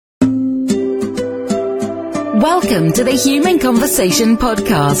Welcome to the Human Conversation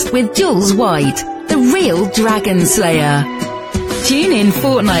podcast with Jules White, the real Dragon Slayer. Tune in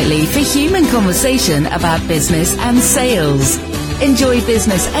fortnightly for human conversation about business and sales. Enjoy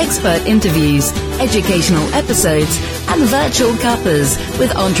business expert interviews, educational episodes, and virtual cuppers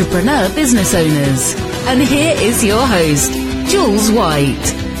with entrepreneur business owners. And here is your host, Jules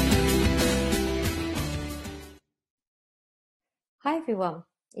White. Hi everyone,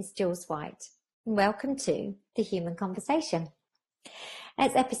 it's Jules White. Welcome to the Human Conversation.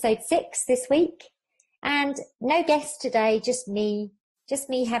 It's episode 6 this week, and no guest today, just me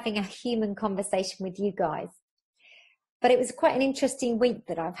having a human conversation with you guys. But it was quite an interesting week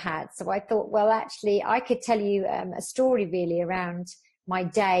that I've had, so I thought, well, actually, I could tell you a story really around my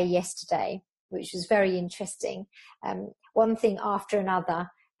day yesterday, which was very interesting. One thing after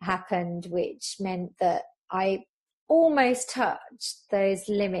another happened, which meant that I almost touched those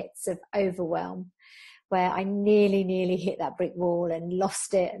limits of overwhelm where I nearly hit that brick wall and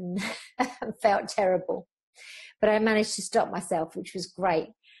lost it and felt terrible. But I managed to stop myself, which was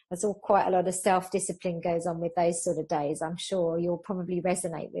great. There's all quite a lot of self-discipline goes on with those sort of days. I'm sure you'll probably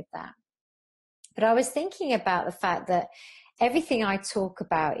resonate with that. But I was thinking about the fact that everything I talk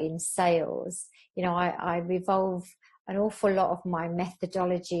about in sales, I revolve an awful lot of my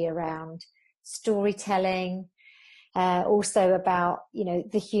methodology around storytelling, also about,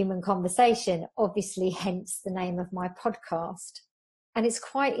 the human conversation, obviously, hence the name of my podcast. And it's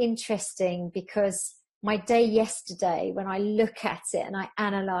quite interesting because my day yesterday, when I look at it and I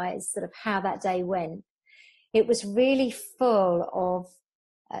analyze sort of how that day went, it was really full of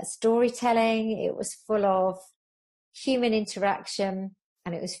storytelling. It was full of human interaction,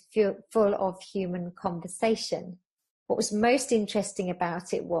 and it was full of human conversation. What was most interesting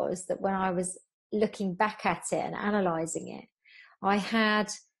about it was that when I was looking back at it and analysing it, I had,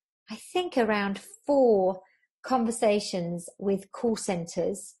 I think, around 4 conversations with call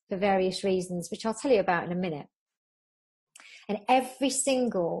centres for various reasons, which I'll tell you about in a minute. And every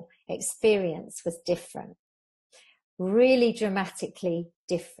single experience was different, really dramatically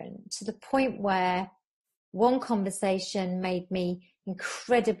different, to the point where one conversation made me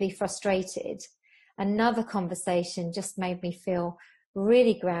incredibly frustrated. Another conversation just made me feel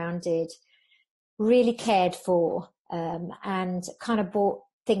really grounded, really cared for, and kind of brought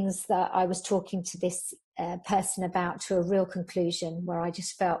things that I was talking to this person about to a real conclusion where I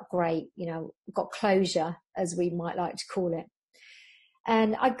just felt great, got closure, as we might like to call it.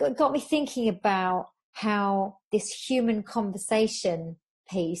 And it got me thinking about how this human conversation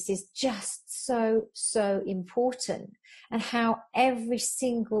piece is just so important, and how every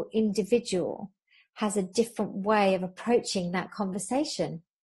single individual has a different way of approaching that conversation,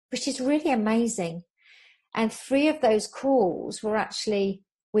 which is really amazing. And 3 of those calls were actually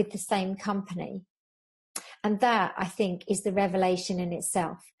with the same company. And that, I think, is the revelation in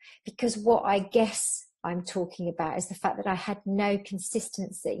itself. Because what I guess I'm talking about is the fact that I had no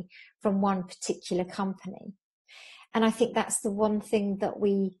consistency from one particular company. And I think that's the one thing that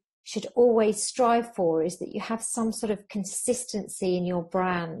we should always strive for, is that you have some sort of consistency in your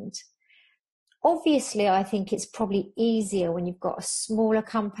brand. Obviously, I think it's probably easier when you've got a smaller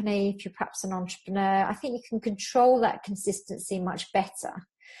company. If you're perhaps an entrepreneur, I think you can control that consistency much better.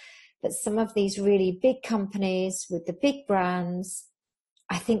 But some of these really big companies with the big brands,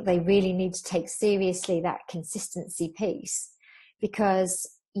 I think they really need to take seriously that consistency piece,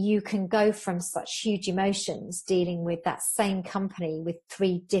 because you can go from such huge emotions dealing with that same company with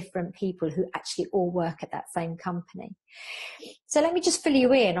 3 different people who actually all work at that same company. So let me just fill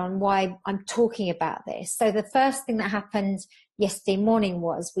you in on why I'm talking about this. So the first thing that happened yesterday morning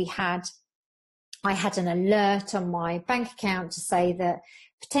was I had an alert on my bank account to say that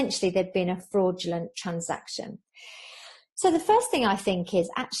potentially there'd been a fraudulent transaction. So the first thing I think is,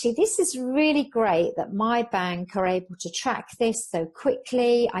 actually, this is really great that my bank are able to track this so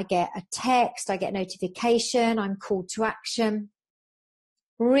quickly. I get a text, I get notification, I'm called to action.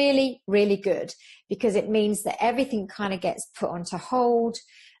 Really, really good, because it means that everything kind of gets put onto hold.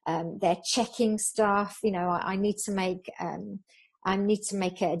 They're checking stuff. I need to make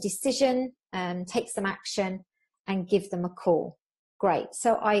a decision and take some action and give them a call. Great.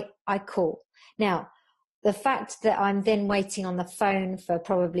 So I call. Now, the fact that I'm then waiting on the phone for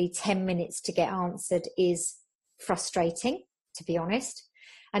probably 10 minutes to get answered is frustrating, to be honest.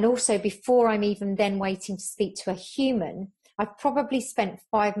 And also, before I'm even then waiting to speak to a human, I've probably spent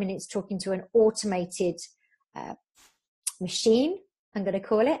 5 minutes talking to an automated machine, I'm going to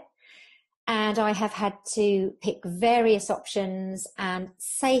call it. And I have had to pick various options and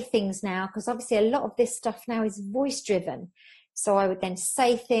say things now, because obviously a lot of this stuff now is voice driven. So I would then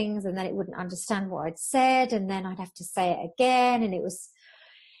say things and then it wouldn't understand what I'd said, and then I'd have to say it again. And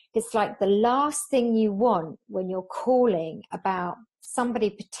it's like the last thing you want when you're calling about somebody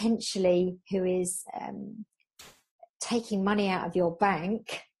potentially who is taking money out of your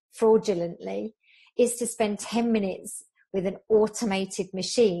bank fraudulently is to spend 10 minutes with an automated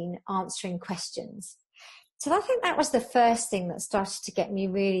machine answering questions. So I think that was the first thing that started to get me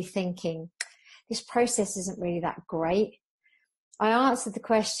really thinking, this process isn't really that great. I answered the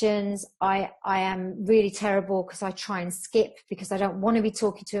questions. I am really terrible because I try and skip because I don't want to be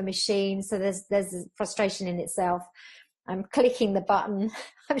talking to a machine. So there's frustration in itself. I'm clicking the button.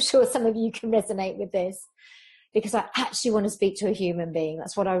 I'm sure some of you can resonate with this because I actually want to speak to a human being.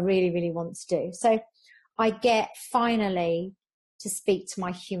 That's what I really, really want to do. So I get finally to speak to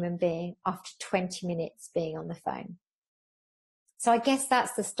my human being after 20 minutes being on the phone. So I guess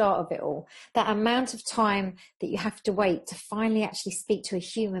that's the start of it all. That amount of time that you have to wait to finally actually speak to a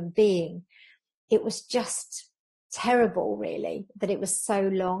human being. It was just terrible, really, that it was so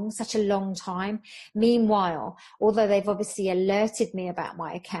long, such a long time. Meanwhile, although they've obviously alerted me about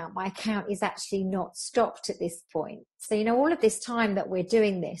my account is actually not stopped at this point. So, all of this time that we're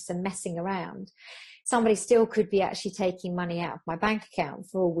doing this and messing around, somebody still could be actually taking money out of my bank account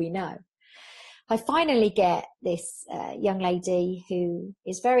for all we know. I finally get this young lady who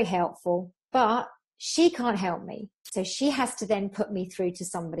is very helpful, but she can't help me. So she has to then put me through to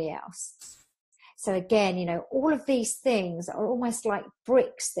somebody else. So again, all of these things are almost like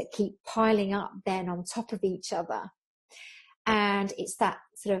bricks that keep piling up then on top of each other. And it's that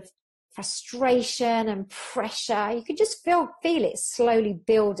sort of frustration and pressure. You can just feel it slowly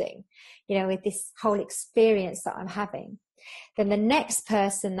building, with this whole experience that I'm having. Then the next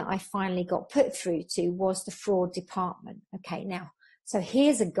person that I finally got put through to was the fraud department. Okay, now, so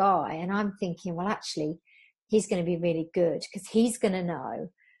here's a guy and I'm thinking, well, actually, he's going to be really good because he's going to know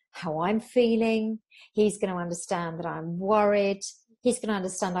how I'm feeling. He's going to understand that I'm worried. He's going to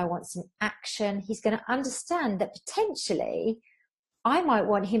understand I want some action. He's going to understand that potentially I might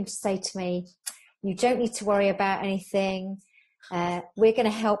want him to say to me, you don't need to worry about anything. We're going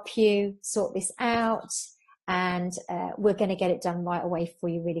to help you sort this out. And we're going to get it done right away for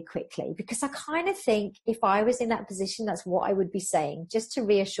you really quickly. Because I kind of think if I was in that position, that's what I would be saying, just to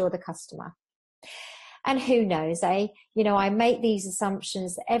reassure the customer. And who knows, I make these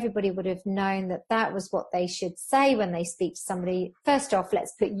assumptions that everybody would have known that that was what they should say when they speak to somebody. First off,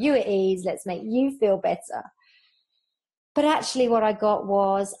 let's put you at ease. Let's make you feel better. But actually what I got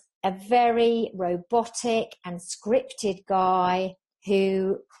was a very robotic and scripted guy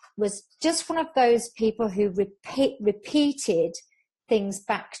who was just one of those people who repeated things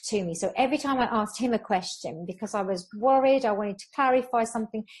back to me. So every time I asked him a question, because I was worried, I wanted to clarify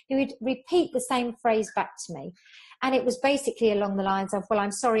something, he would repeat the same phrase back to me. And it was basically along the lines of, well,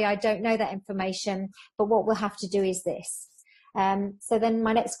 I'm sorry, I don't know that information, but what we'll have to do is this. So then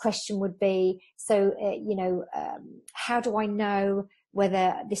my next question would be, how do I know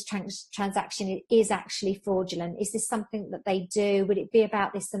whether this transaction is actually fraudulent? Is this something that they do? Would it be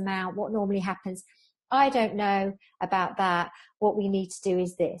about this amount? What normally happens? I don't know about that. What we need to do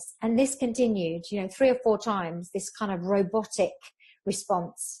is this. And this continued, 3 or 4 times, this kind of robotic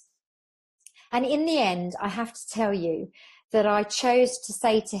response. And in the end, I have to tell you that I chose to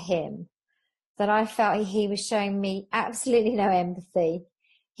say to him that I felt he was showing me absolutely no empathy.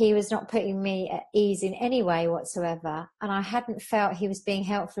 He was not putting me at ease in any way whatsoever. And I hadn't felt he was being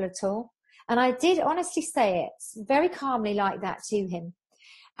helpful at all. And I did honestly say it very calmly like that to him.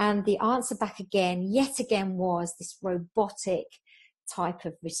 And the answer back again, yet again, was this robotic type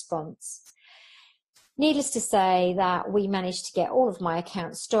of response. Needless to say that we managed to get all of my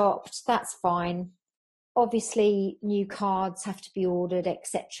accounts stopped. That's fine. Obviously, new cards have to be ordered,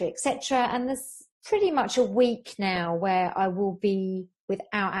 etc., etc. And there's pretty much a week now where I will be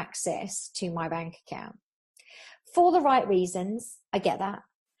without access to my bank account. For the right reasons, I get that.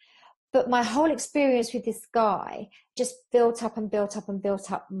 But my whole experience with this guy just built up and built up and built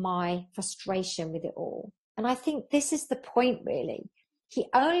up my frustration with it all. And I think this is the point, really. He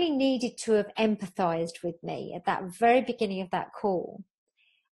only needed to have empathized with me at that very beginning of that call.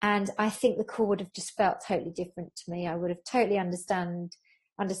 And I think the call would have just felt totally different to me. I would have totally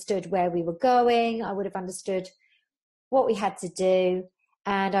understood where we were going. I would have understood what we had to do.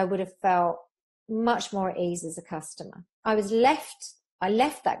 And I would have felt much more at ease as a customer. I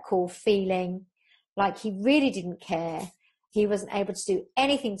left that call feeling like he really didn't care. He wasn't able to do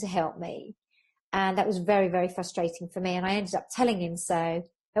anything to help me. And that was very, very frustrating for me. And I ended up telling him so,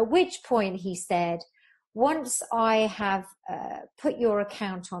 at which point he said, once I have put your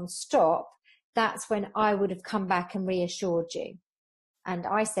account on stop, that's when I would have come back and reassured you. And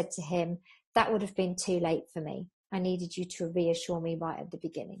I said to him, that would have been too late for me. I needed you to reassure me right at the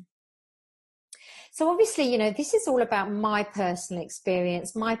beginning. So obviously, this is all about my personal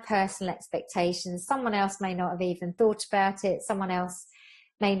experience, my personal expectations. Someone else may not have even thought about it. Someone else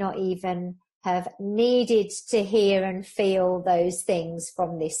may not even have needed to hear and feel those things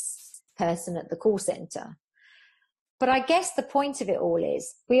from this person at the call center. But I guess the point of it all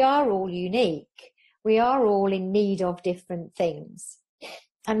is we are all unique. We are all in need of different things.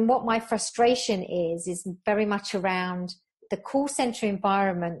 And what my frustration is very much around the call center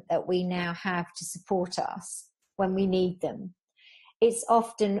environment that we now have to support us when we need them. It's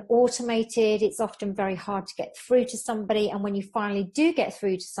often automated. It's often very hard to get through to somebody. And when you finally do get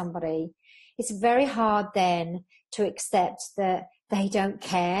through to somebody, it's very hard then to accept that they don't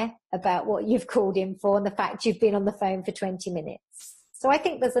care about what you've called in for and the fact you've been on the phone for 20 minutes. So I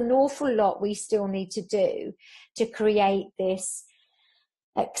think there's an awful lot we still need to do to create this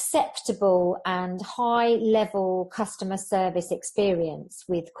acceptable and high level customer service experience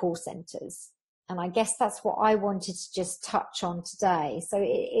with call centers. And I guess that's what I wanted to just touch on today. So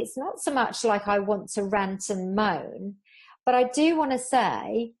it's not so much like I want to rant and moan, but I do want to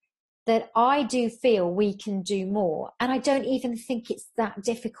say that I do feel we can do more. And I don't even think it's that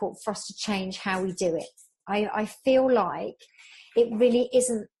difficult for us to change how we do it. I feel like it really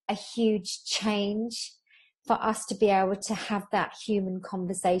isn't a huge change for us to be able to have that human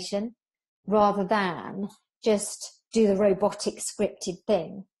conversation rather than just do the robotic scripted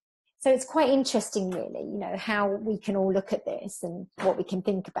thing. So it's quite interesting really, how we can all look at this and what we can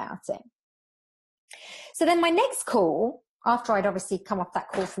think about it. So then my next call, after I'd obviously come off that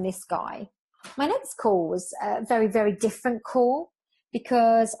call from this guy, my next call was a very, very different call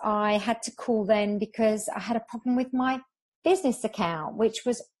because I had to call then because I had a problem with my business account, which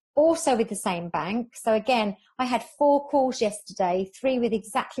was also with the same bank. So again, I had 4 calls yesterday, 3 with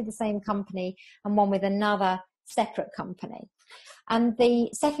exactly the same company and 1 with another separate company. And the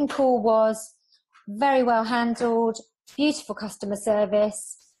second call was very well handled, beautiful customer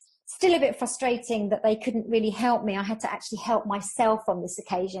service. Still a bit frustrating that they couldn't really help me. I had to actually help myself on this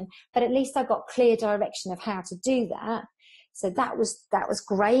occasion, but at least I got clear direction of how to do that. So that was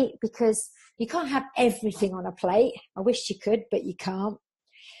great because you can't have everything on a plate. I wish you could, but you can't.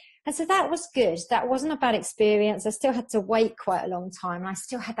 And so that was good. That wasn't a bad experience. I still had to wait quite a long time. And I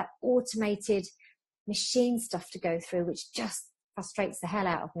still had that automated machine stuff to go through, which just frustrates the hell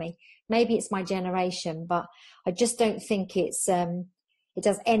out of me. Maybe it's my generation, but I just don't think it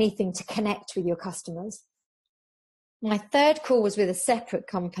does anything to connect with your customers. My third call was with a separate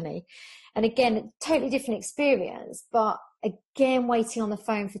company. And again, totally different experience, but again, waiting on the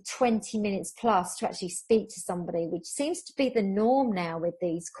phone for 20 minutes plus to actually speak to somebody, which seems to be the norm now with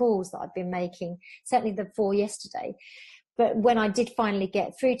these calls that I've been making, certainly the 4 yesterday. But when I did finally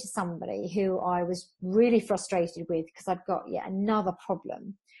get through to somebody who I was really frustrated with because I'd got yet another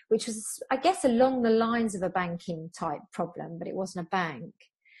problem, which was, I guess, along the lines of a banking type problem, but it wasn't a bank.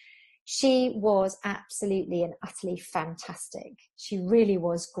 She was absolutely and utterly fantastic. She really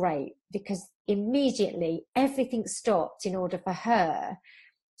was great because immediately everything stopped in order for her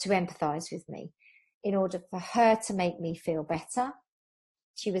to empathize with me, in order for her to make me feel better.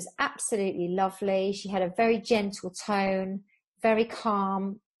 She was absolutely lovely. She had a very gentle tone, very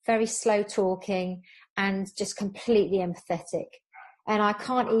calm, very slow talking, and just completely empathetic. And I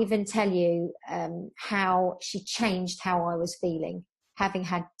can't even tell you how she changed how I was feeling. Having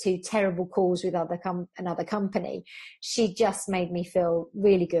had 2 terrible calls with another company, she just made me feel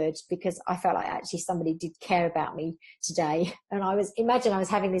really good because I felt like actually somebody did care about me today. And I was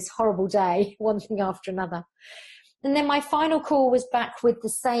having this horrible day, one thing after another. And then my final call was back with the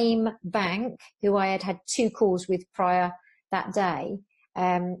same bank who I had 2 calls with prior that day.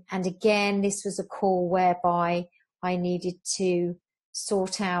 And again, this was a call whereby I needed to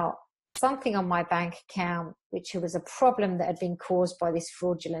sort out something on my bank account, which was a problem that had been caused by this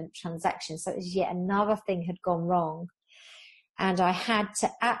fraudulent transaction. So it was yet another thing had gone wrong. And I had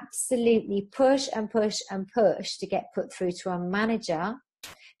to absolutely push and push and push to get put through to a manager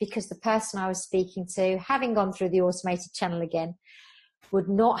because the person I was speaking to, having gone through the automated channel again, would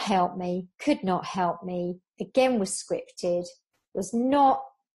not help me, could not help me, again was scripted, was not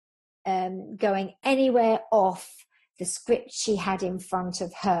going anywhere off the script she had in front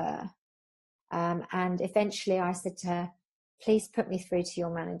of her. And eventually I said to her, please put me through to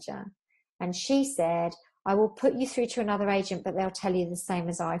your manager. And she said, I will put you through to another agent, but they'll tell you the same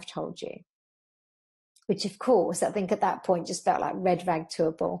as I've told you. Which, of course, I think at that point just felt like red rag to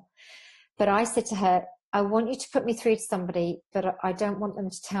a bull. But I said to her, I want you to put me through to somebody, but I don't want them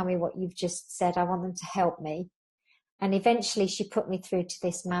to tell me what you've just said. I want them to help me. And eventually she put me through to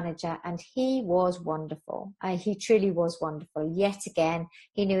this manager, and he was wonderful. He truly was wonderful. Yet again,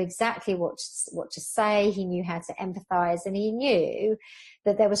 he knew exactly what to say. He knew how to empathize, and he knew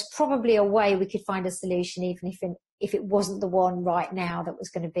that there was probably a way we could find a solution, even if it wasn't the one right now that was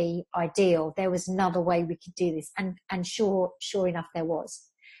going to be ideal. There was another way we could do this. And sure enough, there was.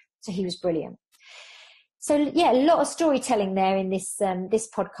 So he was brilliant. So yeah, a lot of storytelling there in this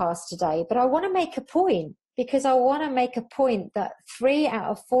podcast today, but I want to make a point. Because I want to make a point that 3 out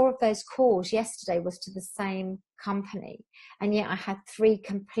of 4 of those calls yesterday was to the same company. And yet I had 3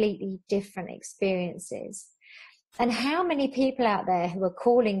 completely different experiences. And how many people out there who are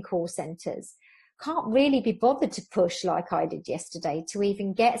calling call centres can't really be bothered to push like I did yesterday to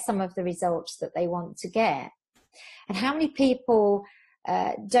even get some of the results that they want to get? And how many people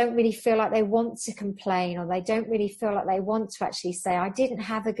don't really feel like they want to complain, or they don't really feel like they want to actually say, I didn't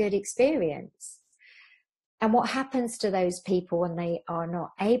have a good experience? And what happens to those people when they are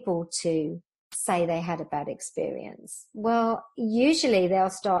not able to say they had a bad experience? Well, usually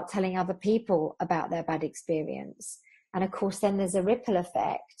they'll start telling other people about their bad experience. And of course, then there's a ripple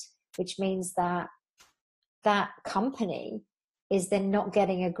effect, which means that that company is then not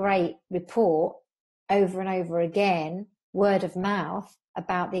getting a great report over and over again, word of mouth,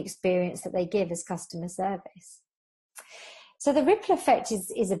 about the experience that they give as customer service. So the ripple effect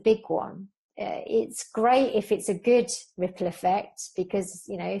is a big one. It's great if it's a good ripple effect, because,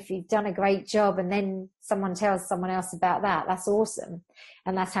 you know, if you've done a great job and then someone tells someone else about that, that's awesome.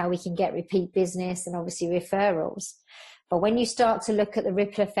 And that's how we can get repeat business and obviously referrals. But when you start to look at the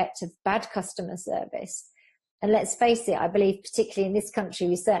ripple effect of bad customer service, and let's face it, I believe particularly in this country,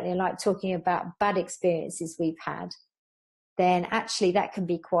 we certainly like talking about bad experiences we've had, then actually that can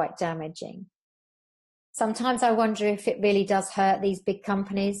be quite damaging. Sometimes I wonder if it really does hurt these big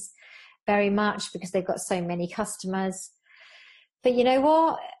companies very much, because they've got so many customers. But you know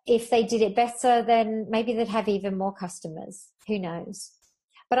what? If they did it better, then maybe they'd have even more customers. Who knows?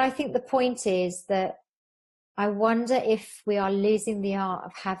 But I think the point is that I wonder if we are losing the art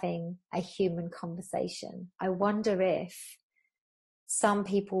of having a human conversation. I wonder if some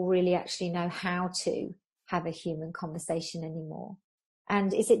people really actually know how to have a human conversation anymore.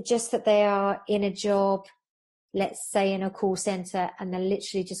 And is it just that they are in a job, let's say in a call center, and they're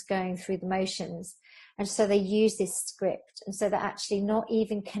literally just going through the motions? And so they use this script. And so they're actually not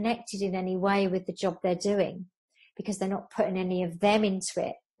even connected in any way with the job they're doing, because they're not putting any of them into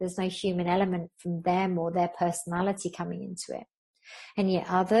it. There's no human element from them or their personality coming into it. And yet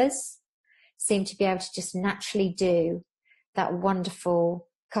others seem to be able to just naturally do that wonderful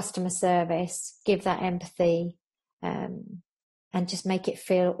customer service, give that empathy, and just make it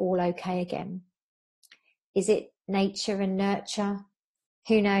feel all okay again. Is it nature and nurture?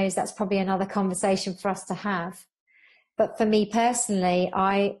 Who knows? That's probably another conversation for us to have. But for me personally,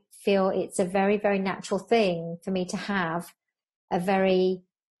 I feel it's a very, very natural thing for me to have a very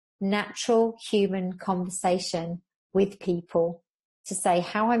natural human conversation with people, to say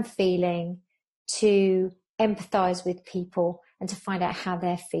how I'm feeling, to empathize with people, and to find out how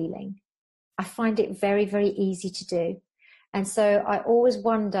they're feeling. I find it very, very easy to do. And so I always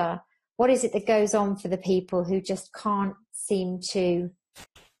wonder, what is it that goes on for the people who just can't seem to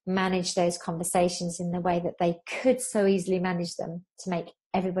manage those conversations in the way that they could so easily manage them to make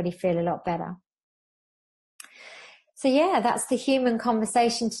everybody feel a lot better? So yeah, that's the human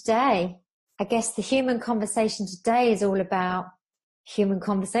conversation today. I guess the human conversation today is all about human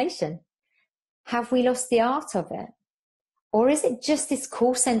conversation. Have we lost the art of it? Or is it just this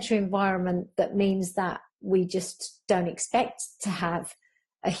call center environment that means that we just don't expect to have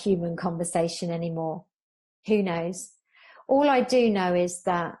a human conversation anymore? Who knows? All I do know is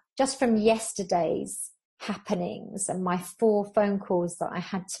that just from yesterday's happenings and my 4 phone calls that I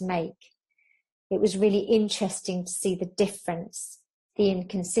had to make, it was really interesting to see the difference, the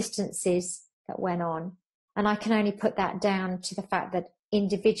inconsistencies that went on. And I can only put that down to the fact that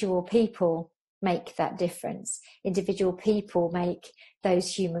individual people make that difference. Individual people make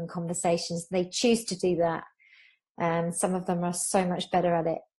those human conversations. They choose to do that. Some of them are so much better at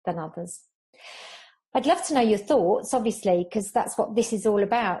it than others. I'd love to know your thoughts, obviously, because that's what this is all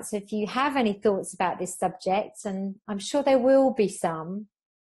about. So if you have any thoughts about this subject, and I'm sure there will be some,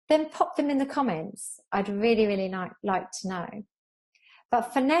 then pop them in the comments. I'd really, really like to know.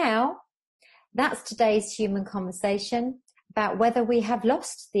 But for now, that's today's human conversation about whether we have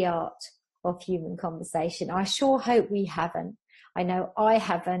lost the art of human conversation. I sure hope we haven't. I know I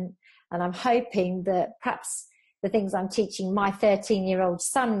haven't, and I'm hoping that perhaps the things I'm teaching my 13-year-old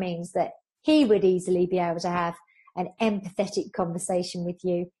son means that he would easily be able to have an empathetic conversation with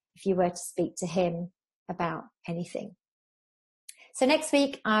you if you were to speak to him about anything. So next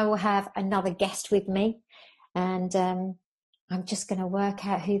week I will have another guest with me, and I'm just going to work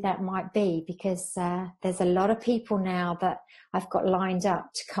out who that might be, because there's a lot of people now that I've got lined up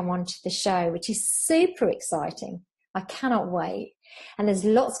to come onto the show, which is super exciting. I cannot wait. And there's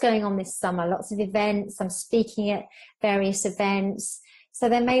lots going on this summer, lots of events. I'm speaking at various events. So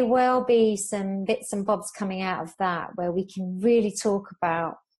there may well be some bits and bobs coming out of that where we can really talk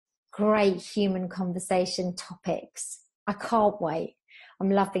about great human conversation topics. I can't wait. I'm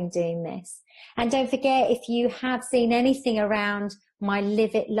loving doing this. And don't forget, if you have seen anything around my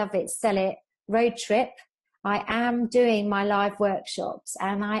Live It, Love It, Sell It road trip, I am doing my live workshops,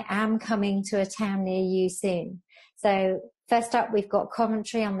 and I am coming to a town near you soon. So first up, we've got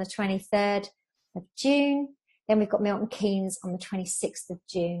Coventry on the 23rd of June. Then we've got Milton Keynes on the 26th of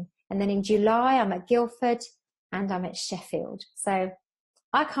June. And then in July, I'm at Guildford and I'm at Sheffield. So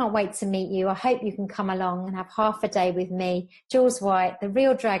I can't wait to meet you. I hope you can come along and have half a day with me, Jules White, the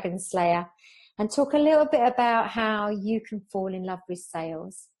real Dragon Slayer, and talk a little bit about how you can fall in love with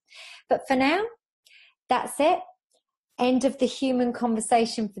sales. But for now, that's it. End of the human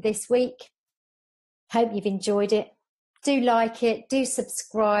conversation for this week. Hope you've enjoyed it. Do like it, do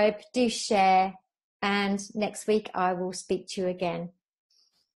subscribe, do share, and next week I will speak to you again.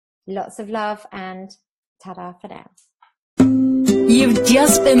 Lots of love, and ta-da for now. You've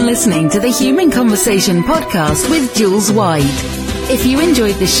just been listening to the Human Conversation podcast with Jules White. If you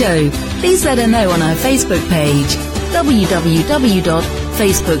enjoyed the show, please let her know on our Facebook page,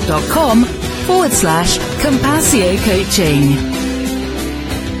 www.facebook.com/Compassio Coaching.